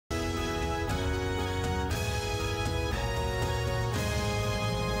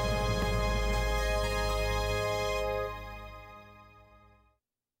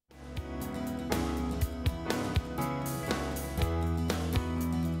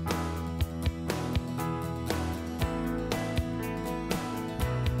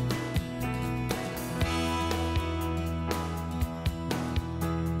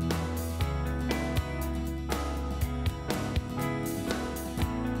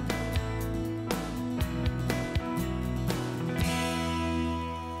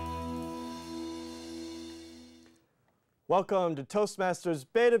Welcome to Toastmasters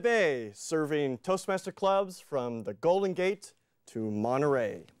Bay to Bay, serving Toastmaster clubs from the Golden Gate to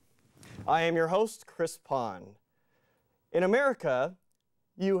Monterey. I am your host, Chris Pond. In America,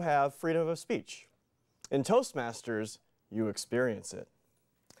 you have freedom of speech. In Toastmasters, you experience it.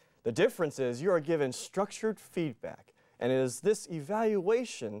 The difference is you are given structured feedback, and it is this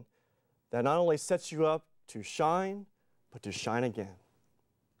evaluation that not only sets you up to shine, but to shine again.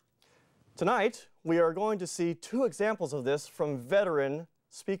 Tonight, we are going to see two examples of this from veteran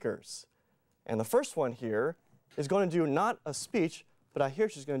speakers. And the first one here is going to do not a speech, but I hear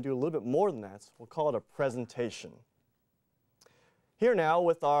she's going to do a little bit more than that. So we'll call it a presentation. Here now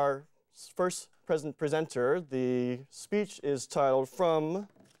with our first presenter, the speech is titled from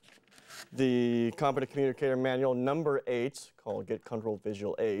the Competent Communicator Manual number 8, called Get Comfortable with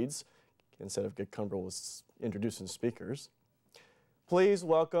Visual Aids, instead of Get Comfortable with Introducing Speakers. Please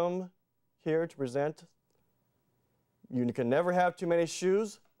welcome here to present You Can Never Have Too Many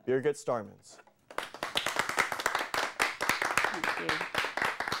Shoes, Birgit Starmanns. Thank you.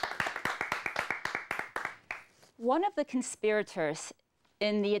 One of the conspirators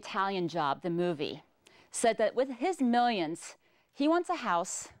in The Italian Job, the movie, said that with his millions, he wants a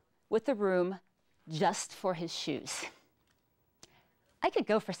house with a room just for his shoes. I could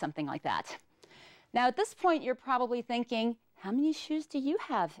go for something like that. Now, at this point, you're probably thinking, how many shoes do you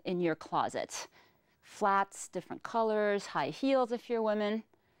have in your closet? Flats, different colors, high heels if you're women.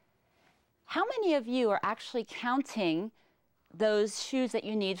 How many of you are actually counting those shoes that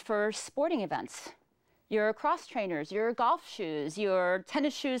you need for sporting events? Your cross trainers, your golf shoes, your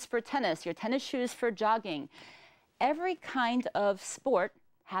tennis shoes for tennis, your tennis shoes for jogging. Every kind of sport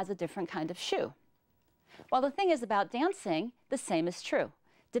has a different kind of shoe. Well, the thing is about dancing, the same is true.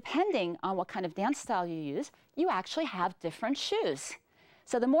 Depending on what kind of dance style you use, you actually have different shoes.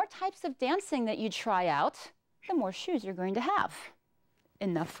 So the more types of dancing that you try out, the more shoes you're going to have.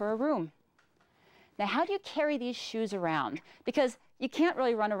 Enough for a room. Now, how do you carry these shoes around? Because you can't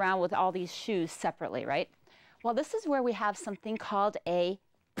really run around with all these shoes separately, right? Well, this is where we have something called a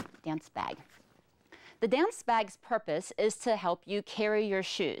dance bag. The dance bag's purpose is to help you carry your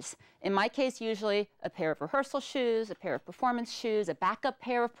shoes. In my case, usually a pair of rehearsal shoes, a pair of performance shoes, a backup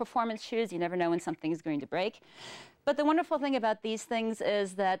pair of performance shoes. You never know when something is going to break. But the wonderful thing about these things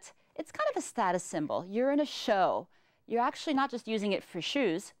is that it's kind of a status symbol. You're in a show. You're actually not just using it for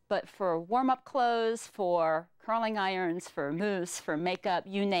shoes, but for warm-up clothes, for curling irons, for mousse, for makeup,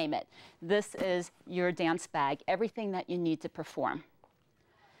 you name it. This is your dance bag, everything that you need to perform.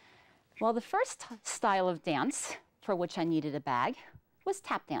 Well, the first style of dance for which I needed a bag was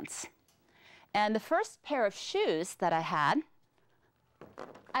tap dance. And the first pair of shoes that I had,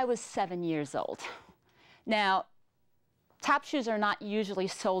 I was 7 years old. Now, tap shoes are not usually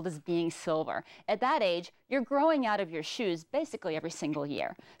sold as being silver. At that age, you're growing out of your shoes basically every single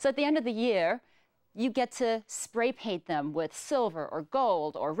year. So at the end of the year, you get to spray paint them with silver or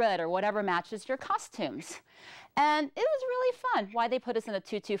gold or red or whatever matches your costumes. And it was really fun. Why they put us in a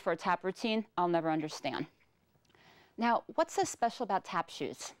tutu for a tap routine, I'll never understand. Now, what's so special about tap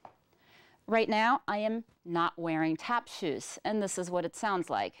shoes? Right now, I am not wearing tap shoes, and this is what it sounds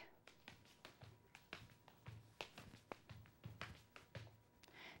like.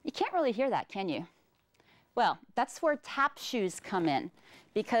 You can't really hear that, can you? Well, that's where tap shoes come in,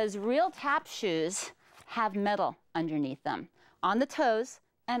 because real tap shoes have metal underneath them, on the toes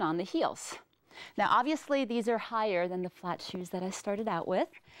and on the heels. Now, obviously, these are higher than the flat shoes that I started out with.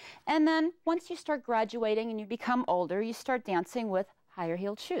 And then once you start graduating and you become older, you start dancing with higher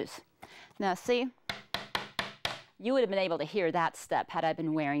heeled shoes. Now, see, you would have been able to hear that step had I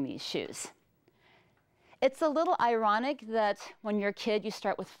been wearing these shoes. It's a little ironic that when you're a kid, you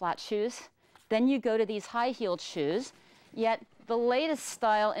start with flat shoes. Then you go to these high-heeled shoes. Yet the latest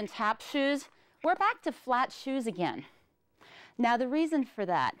style in tap shoes, we're back to flat shoes again. Now, the reason for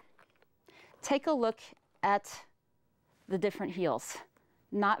that, take a look at the different heels.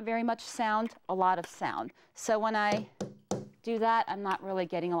 Not very much sound, a lot of sound. So when I do that, I'm not really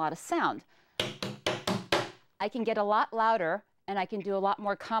getting a lot of sound. I can get a lot louder, and I can do a lot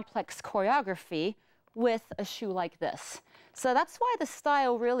more complex choreography with a shoe like this. So that's why the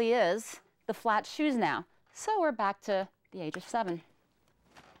style really is the flat shoes now. So we're back to the age of 7.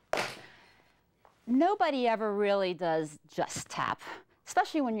 Nobody ever really does just tap,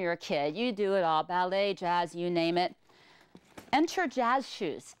 especially when you're a kid. You do it all, ballet, jazz, you name it. Enter jazz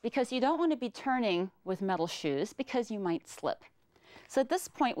shoes, because you don't want to be turning with metal shoes because you might slip. So at this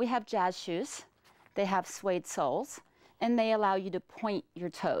point, we have jazz shoes. They have suede soles, and they allow you to point your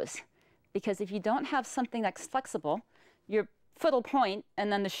toes. Because if you don't have something that's flexible, you're foot will point,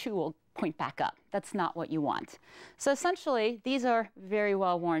 and then the shoe will point back up. That's not what you want. So essentially, these are very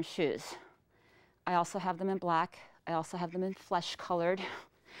well-worn shoes. I also have them in black. I also have them in flesh-colored.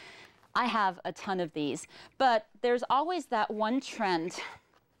 I have a ton of these, but there's always that one trend.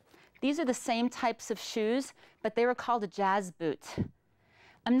 These are the same types of shoes, but they were called a jazz boot.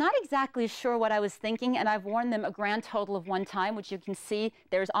 I'm not exactly sure what I was thinking, and I've worn them a grand total of one time, which you can see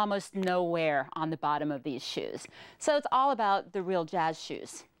there's almost no wear on the bottom of these shoes. So it's all about the real jazz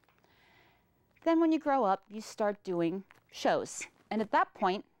shoes. Then when you grow up, you start doing shows. And at that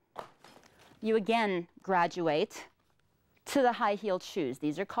point, you again graduate to the high-heeled shoes.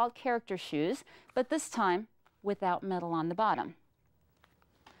 These are called character shoes, but this time without metal on the bottom.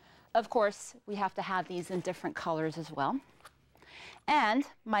 Of course, we have to have these in different colors as well. And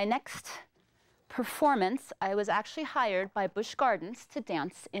my next performance, I was actually hired by Busch Gardens to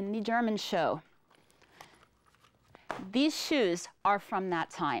dance in the German show. These shoes are from that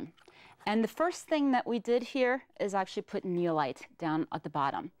time. And the first thing that we did here is actually put neolite down at the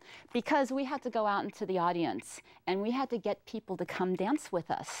bottom, because we had to go out into the audience and we had to get people to come dance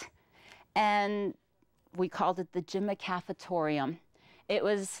with us. And we called it the Gymnocafetorium. It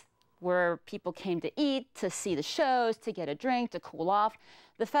was where people came to eat, to see the shows, to get a drink, to cool off.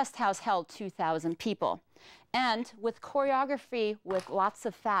 The Fest House held 2,000 people. And with choreography with lots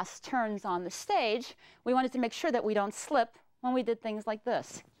of fast turns on the stage, we wanted to make sure that we don't slip when we did things like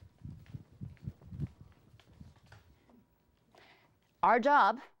this. Our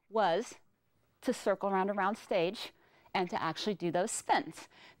job was to circle around stage and to actually do those spins.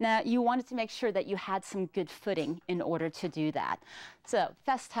 Now, you wanted to make sure that you had some good footing in order to do that. So,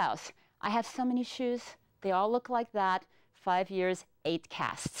 Fest House, I have so many shoes. They all look like that. 5 years, 8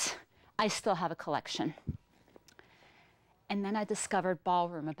 casts. I still have a collection. And then I discovered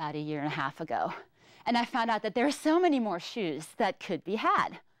ballroom about 1.5 years ago. And I found out that there are so many more shoes that could be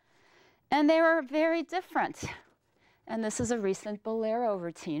had. And they were very different. And this is a recent bolero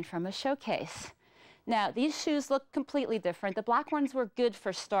routine from a showcase. Now, these shoes look completely different. The black ones were good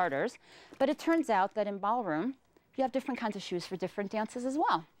for starters, but it turns out that in ballroom, you have different kinds of shoes for different dances as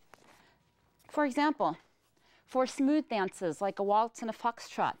well. For example, for smooth dances like a waltz and a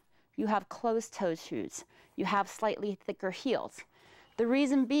foxtrot, you have closed-toe shoes. You have slightly thicker heels. The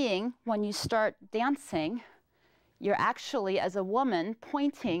reason being, when you start dancing, you're actually, as a woman,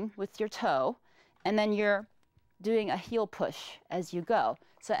 pointing with your toe, and then you're doing a heel push as you go.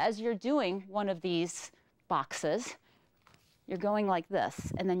 So as you're doing one of these boxes, you're going like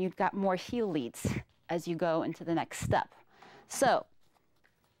this, and then you've got more heel leads as you go into the next step. So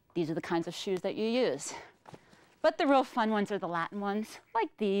these are the kinds of shoes that you use. But the real fun ones are the Latin ones, like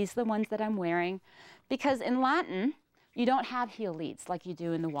these, the ones that I'm wearing, because in Latin, you don't have heel leads like you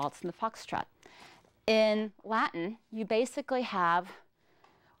do in the waltz and the foxtrot. In Latin, you basically have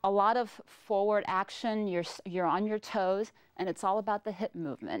a lot of forward action, you're on your toes, and it's all about the hip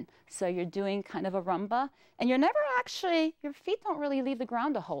movement. So you're doing kind of a rumba, and you're never actually, your feet don't really leave the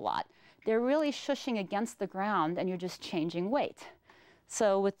ground a whole lot. They're really shushing against the ground, and you're just changing weight.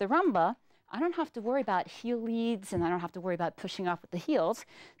 So with the rumba, I don't have to worry about heel leads, and I don't have to worry about pushing off with the heels.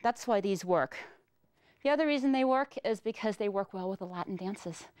 That's why these work. The other reason they work is because they work well with the Latin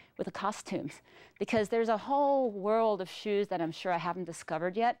dances, with the costumes, because there's a whole world of shoes that I'm sure I haven't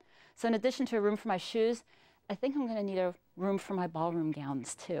discovered yet. So in addition to a room for my shoes, I think I'm going to need a room for my ballroom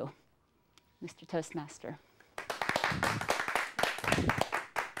gowns too, Mr. Toastmaster.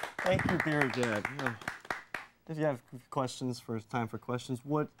 Thank you, Birgit. If you have questions, time for questions,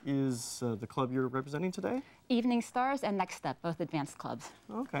 what is the club you're representing today? Evening Stars and Next Step, both advanced clubs.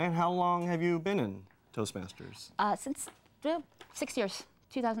 Okay, and how long have you been in Toastmasters? Since 6 years,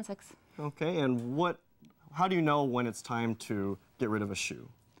 2006. Okay, and how do you know when it's time to get rid of a shoe?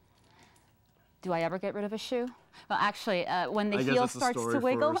 Do I ever get rid of a shoe? Well, actually, when the I heel starts to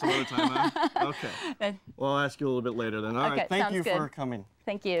wiggle. For some other time, huh? Okay. Well, I'll ask you a little bit later then. All right, thank you for coming.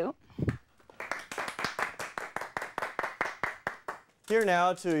 Thank you. Here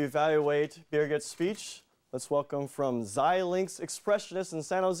now to evaluate Birgit's speech, let's welcome from Xilinx Expressionist in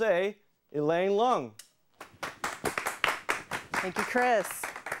San Jose, Elaine Lung. Thank you, Chris.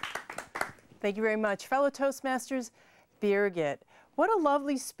 Thank you very much. Fellow Toastmasters, Birgit, what a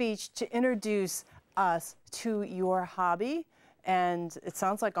lovely speech to introduce us to your hobby, and it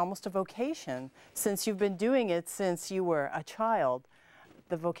sounds like almost a vocation, since you've been doing it since you were a child,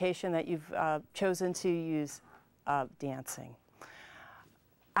 the vocation that you've chosen to use, dancing.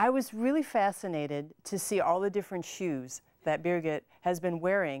 I was really fascinated to see all the different shoes that Birgit has been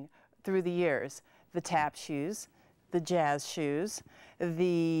wearing through the years. The tap shoes, the jazz shoes,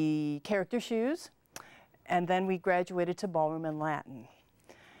 the character shoes, and then we graduated to ballroom and Latin.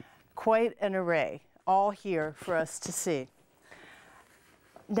 Quite an array, all here for us to see.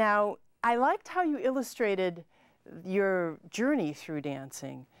 Now, I liked how you illustrated your journey through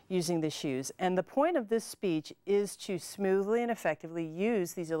dancing using the shoes. And the point of this speech is to smoothly and effectively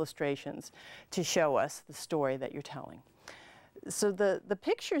use these illustrations to show us the story that you're telling. So the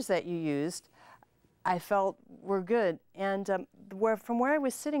pictures that you used, I felt were good. And from where I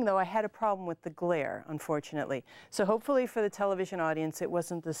was sitting, though, I had a problem with the glare, unfortunately. So hopefully for the television audience, it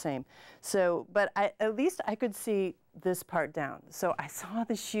wasn't the same. So, but at least I could see this part down. So I saw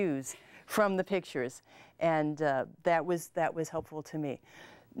the shoes from the pictures, and that was helpful to me.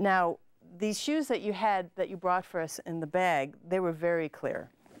 Now, these shoes that you brought for us in the bag, they were very clear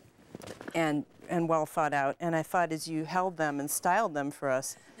and well thought out. And I thought as you held them and styled them for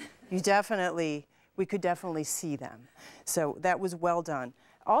us, we could definitely see them. So that was well done.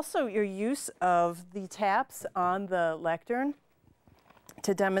 Also, your use of the taps on the lectern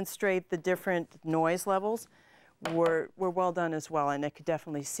to demonstrate the different noise levels were well done as well, and I could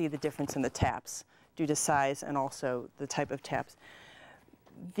definitely see the difference in the taps due to size and also the type of taps.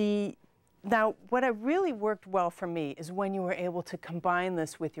 Now, what really worked well for me is when you were able to combine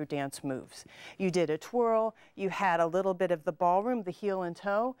this with your dance moves. You did a twirl, you had a little bit of the ballroom, the heel and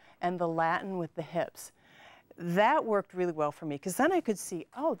toe, and the Latin with the hips. That worked really well for me, because then I could see,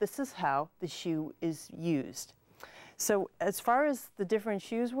 oh, this is how the shoe is used. So as far as the different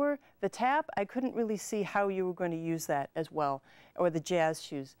shoes were, the tap, I couldn't really see how you were going to use that as well, or the jazz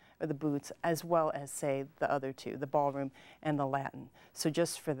shoes or the boots, as well as, say, the other two, the ballroom and the Latin. So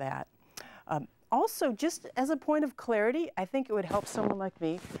just for that. Also, just as a point of clarity, I think it would help someone like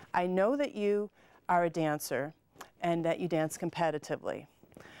me. I know that you are a dancer and that you dance competitively.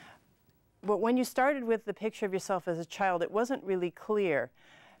 But when you started with the picture of yourself as a child, it wasn't really clear.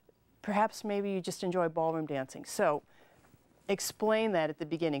 Perhaps maybe you just enjoy ballroom dancing. So explain that at the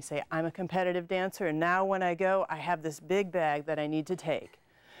beginning. Say, I'm a competitive dancer, and now when I go, I have this big bag that I need to take.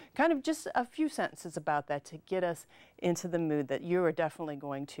 Kind of just a few sentences about that to get us into the mood that you are definitely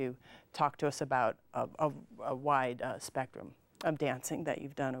going to talk to us about a wide spectrum of dancing that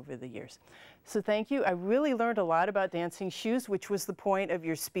you've done over the years. So thank you. I really learned a lot about dancing shoes, which was the point of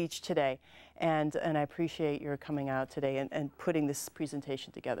your speech today. And I appreciate your coming out today and putting this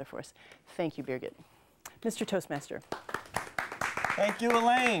presentation together for us. Thank you, Birgit. Mr. Toastmaster. Thank you,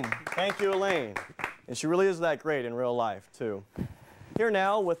 Elaine. Thank you, Elaine. And she really is that great in real life, too. Here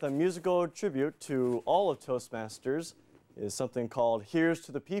now, with a musical tribute to all of Toastmasters, is something called Here's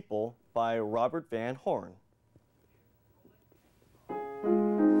to the People by Robert Van Horne.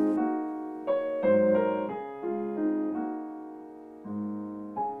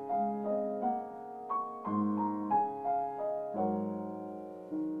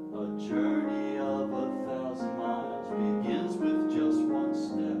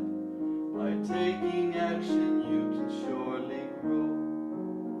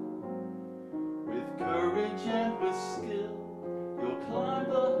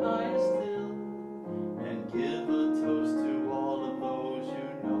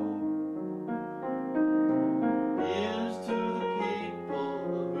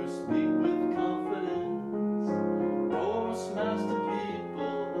 Toastmaster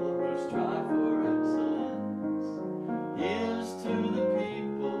people who strive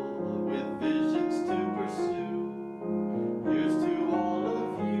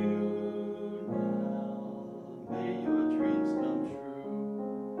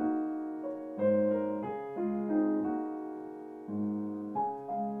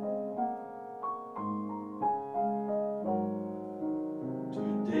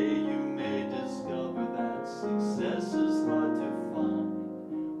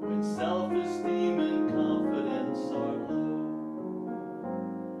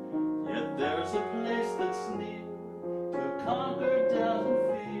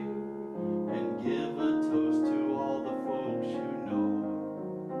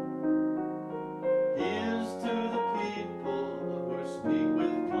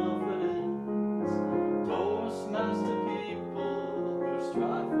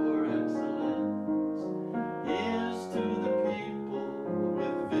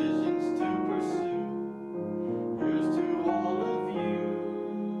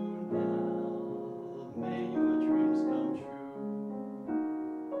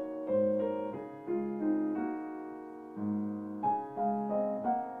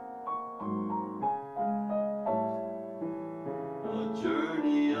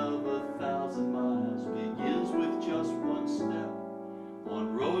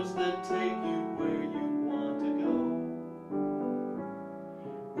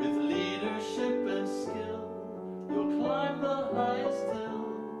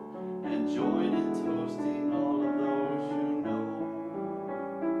and join in toasting all of those you know.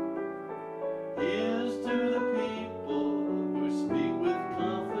 Here's to the people who speak with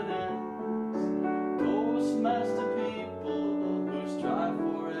confidence, Toastmaster people who strive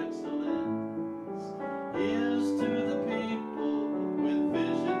for excellence. Here's to the people with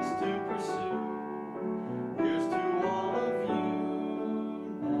visions to pursue. Here's to all of you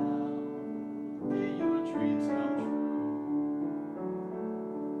now, may your dreams come true.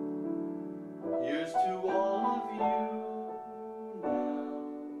 Here's to all of you now,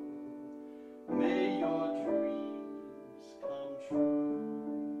 may your dreams come true.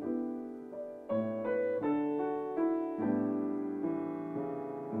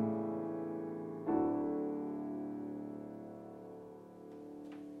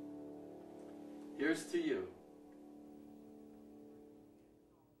 Here's to you.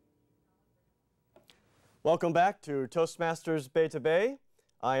 Welcome back to Toastmasters Bay to Bay.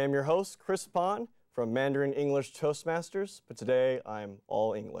 I am your host, Chris Pond from Mandarin English Toastmasters, but today I'm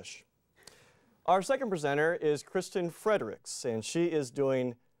all English. Our second presenter is Kristyn Fredericks, and she is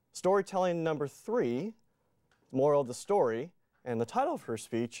doing storytelling number 3, moral of the story, and the title of her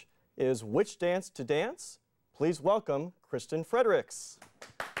speech is Which Dance to Dance? Please welcome Kristyn Fredericks.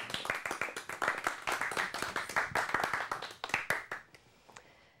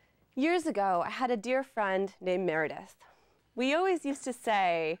 Years ago, I had a dear friend named Meredith. We always used to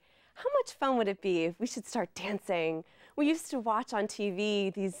say, how much fun would it be if we should start dancing? We used to watch on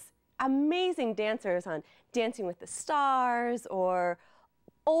TV these amazing dancers on Dancing with the Stars or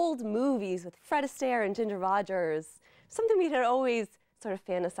old movies with Fred Astaire and Ginger Rogers, something we had always sort of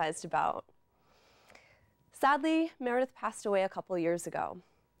fantasized about. Sadly, Meredith passed away a couple years ago.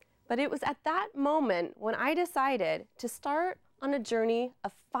 But it was at that moment when I decided to start on a journey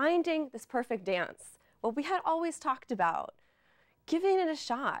of finding this perfect dance, what we had always talked about, giving it a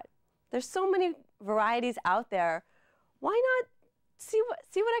shot. There's so many varieties out there. Why not see what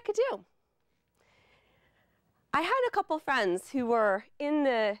I could do? I had a couple friends who were in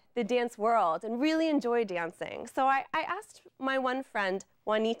the dance world and really enjoyed dancing. So I asked my one friend,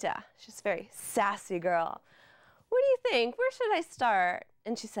 Juanita, she's a very sassy girl, what do you think? Where should I start?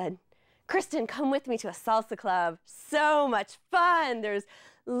 And she said, Kristyn, come with me to a salsa club. So much fun. There's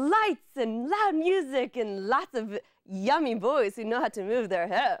lights and loud music and lots of yummy boys who know how to move their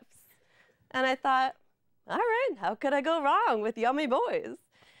hips. And I thought, all right, how could I go wrong with yummy boys?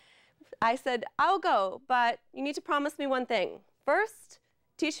 I said, I'll go, but you need to promise me one thing. First,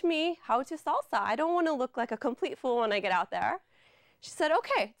 teach me how to salsa. I don't want to look like a complete fool when I get out there. She said,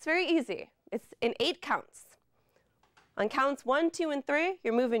 okay, it's very easy. It's in 8 counts. On counts 1, 2, and 3,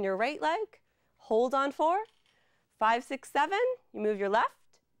 you're moving your right leg, hold on 4, 5, 6, 7, you move your left,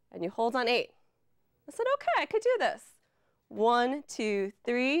 and you hold on 8. I said, okay, I could do this. 1, 2,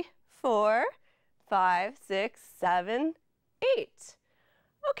 3, 4, 5, 6, 7, 8.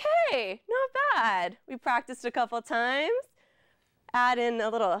 Okay, not bad. We practiced a couple times. Add in a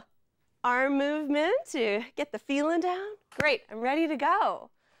little arm movement to get the feeling down. Great, I'm ready to go.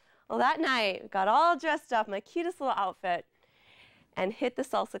 Well, that night, we got all dressed up, my cutest little outfit, and hit the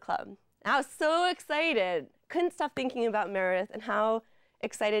salsa club. I was so excited. Couldn't stop thinking about Meredith and how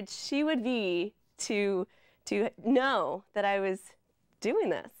excited she would be to know that I was doing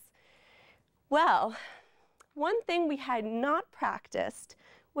this. Well, one thing we had not practiced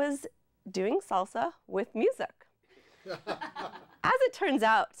was doing salsa with music. As it turns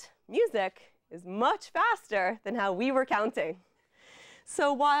out, music is much faster than how we were counting.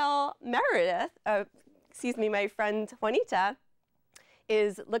 So while Meredith, my friend Juanita,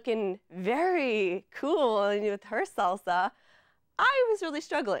 is looking very cool with her salsa, I was really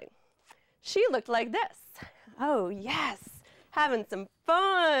struggling. She looked like this. Oh yes, having some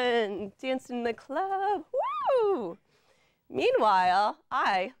fun, dancing in the club, woo! Meanwhile,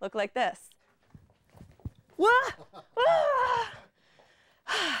 I look like this. Wah!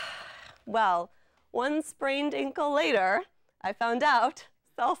 Well, one sprained ankle later, I found out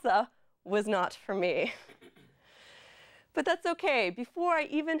salsa was not for me. But that's okay. Before I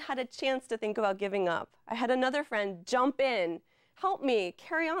even had a chance to think about giving up, I had another friend jump in, help me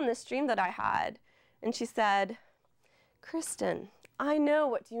carry on this dream that I had. And she said, Kristyn, I know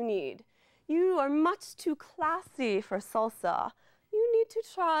what you need. You are much too classy for salsa. You need to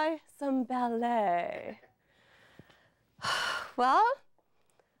try some ballet. Well,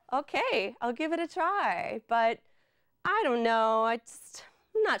 okay, I'll give it a try, but I don't know, I'm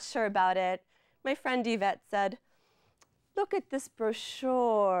not sure about it. My friend Yvette said, look at this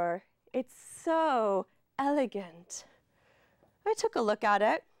brochure. It's so elegant. I took a look at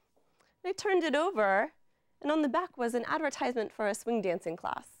it. I turned it over, and on the back was an advertisement for a swing dancing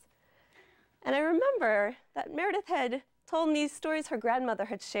class. And I remember that Meredith had told me stories her grandmother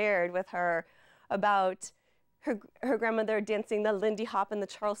had shared with her about her grandmother dancing the Lindy Hop and the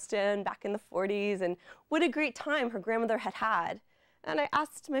Charleston back in the 40s, and what a great time her grandmother had had. And I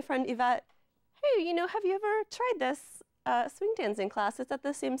asked my friend Yvette, hey, you know, have you ever tried this swing dancing class? It's at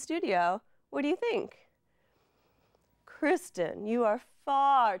the same studio. What do you think? Kristyn, you are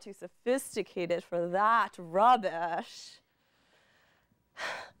far too sophisticated for that rubbish.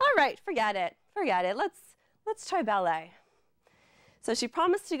 All right, forget it. Forget it. Let's try ballet. So she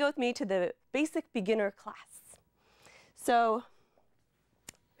promised to go with me to the basic beginner class. So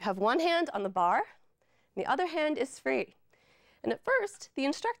you have one hand on the bar, and the other hand is free. And at first, the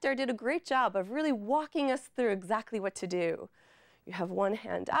instructor did a great job of really walking us through exactly what to do. You have one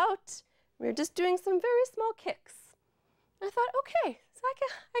hand out. We're just doing some very small kicks. I thought, okay, so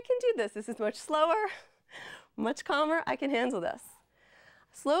I can do this. This is much slower, much calmer. I can handle this.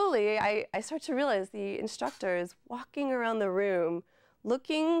 Slowly, I start to realize the instructor is walking around the room,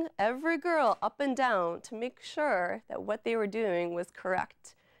 looking every girl up and down to make sure that what they were doing was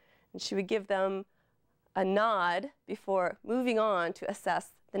correct. And she would give them a nod before moving on to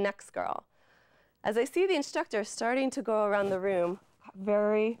assess the next girl. As I see the instructor starting to go around the room,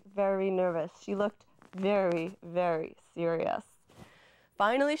 very, very nervous. She looked very, very serious.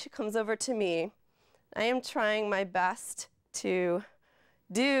 Finally, she comes over to me. I am trying my best to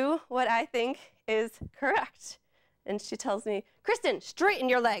do what I think is correct. And she tells me, Kristyn, straighten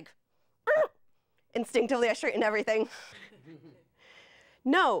your leg. Instinctively, I straighten everything.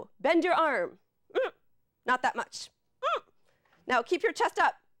 No, bend your arm. Not that much. Now keep your chest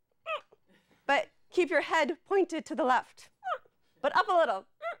up, but keep your head pointed to the left, but up a little.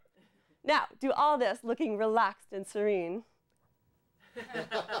 Now do all this looking relaxed and serene.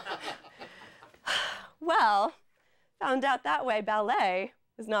 Well, found out that way ballet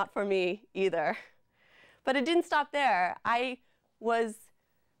was not for me either. But it didn't stop there. I was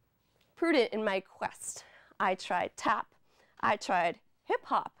prudent in my quest. I tried tap. I tried hip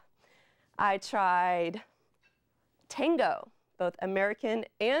hop. I tried tango, both American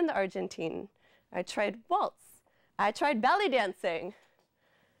and Argentine. I tried waltz. I tried belly dancing.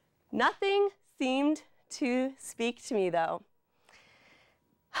 Nothing seemed to speak to me, though.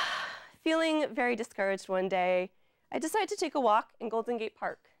 Feeling very discouraged one day, I decided to take a walk in Golden Gate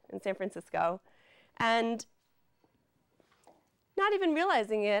Park in San Francisco. And not even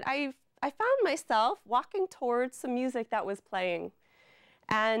realizing it, I found myself walking towards some music that was playing.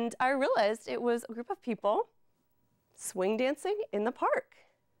 And I realized it was a group of people swing dancing in the park.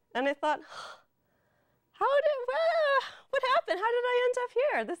 And I thought, what happened? How did I end up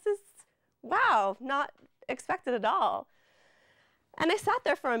here? This is, wow, not expected at all. And I sat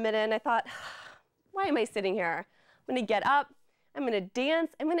there for a minute and I thought, why am I sitting here? I'm gonna get up, I'm gonna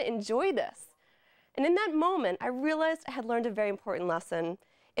dance, I'm gonna enjoy this. And in that moment, I realized I had learned a very important lesson.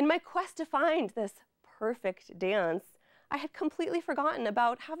 In my quest to find this perfect dance, I had completely forgotten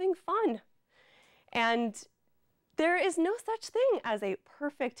about having fun. And there is no such thing as a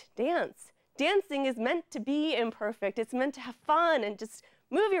perfect dance. Dancing is meant to be imperfect. It's meant to have fun and just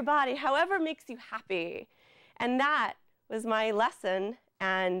move your body however makes you happy. And that was my lesson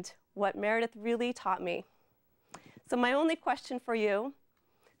and what Meredith really taught me. So my only question for you,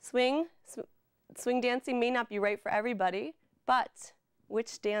 swing dancing may not be right for everybody, but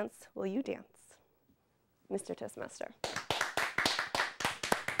which dance will you dance? Mr. Toastmaster.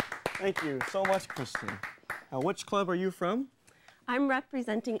 Thank you so much, Kristyn. Now, which club are you from? I'm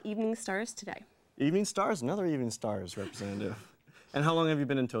representing Evening Stars today. Evening Stars, another Evening Stars representative. And how long have you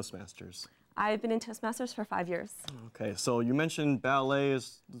been in Toastmasters? I've been in Toastmasters for 5 years. Okay, so you mentioned ballet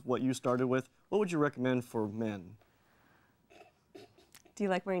is what you started with. What would you recommend for men? Do you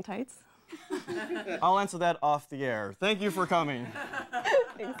like wearing tights? I'll answer that off the air. Thank you for coming.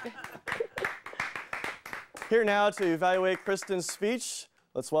 Thanks. Here now to evaluate Kristyn's speech,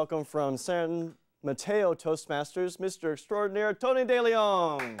 let's welcome from San Mateo Toastmasters, Mr. Extraordinaire Tony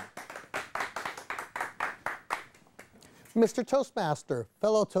DeLeon. Mr. Toastmaster,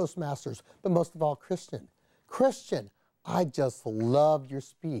 fellow Toastmasters, but most of all, Kristyn. Kristyn, I just loved your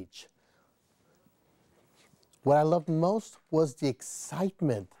speech. What I loved most was the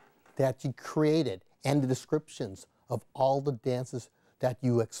excitement that you created and the descriptions of all the dances that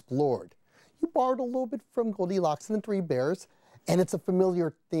you explored. You borrowed a little bit from Goldilocks and the Three Bears, and it's a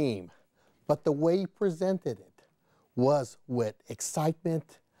familiar theme. But the way you presented it was with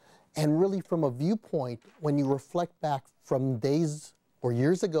excitement and really from a viewpoint when you reflect back from days or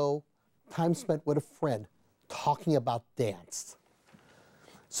years ago, time spent with a friend talking about dance.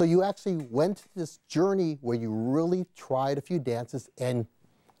 So you actually went this journey where you really tried a few dances and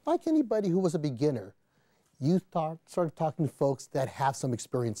like anybody who was a beginner, you started talking to folks that have some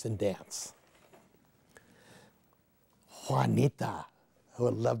experience in dance. Juanita, I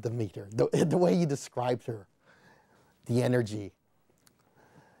would love to meet her. The way you described her, the energy,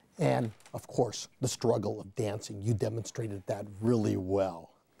 and of course, the struggle of dancing. You demonstrated that really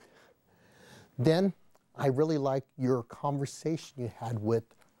well. Then, I really liked your conversation you had with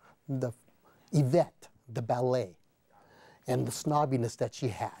the Yvette, the ballet, and the snobbiness that she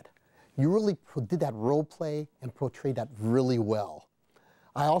had. You really did that role play and portrayed that really well.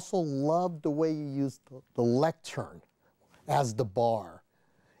 I also loved the way you used the lectern as the bar,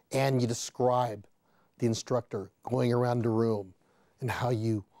 and you described the instructor going around the room and how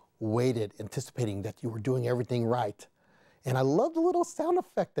you waited, anticipating that you were doing everything right. And I love the little sound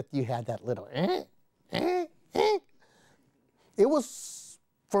effect that you had, that little eh. It was,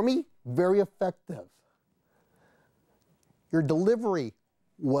 for me, very effective. Your delivery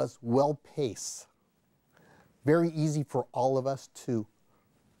was well-paced. Very easy for all of us to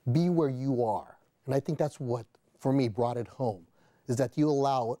be where you are. And I think that's what, for me, brought it home, is that you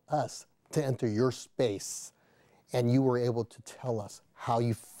allow us to enter your space and you were able to tell us how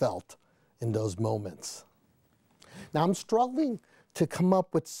you felt in those moments. Now, I'm struggling to come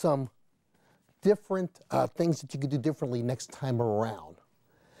up with some different things that you could do differently next time around.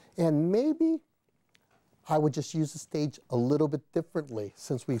 And maybe I would just use the stage a little bit differently,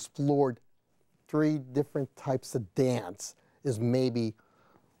 since we explored 3 different types of dance. Is maybe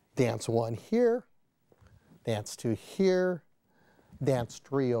dance 1 here, dance 2 here, dance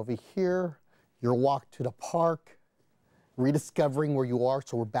 3 over here, your walk to the park, rediscovering where you are,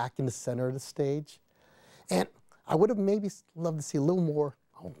 so we're back in the center of the stage. And I would have maybe loved to see a little more,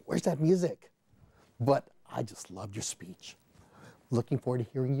 oh, where's that music? But I just loved your speech. Looking forward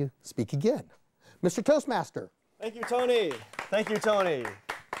to hearing you speak again. Mr. Toastmaster. Thank you, Tony. Thank you, Tony.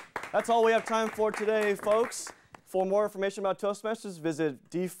 That's all we have time for today, folks. For more information about Toastmasters, visit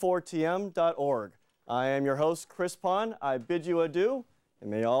d4tm.org. I am your host, Chris Pond. I bid you adieu, and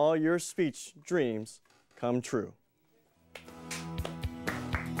may all your speech dreams come true.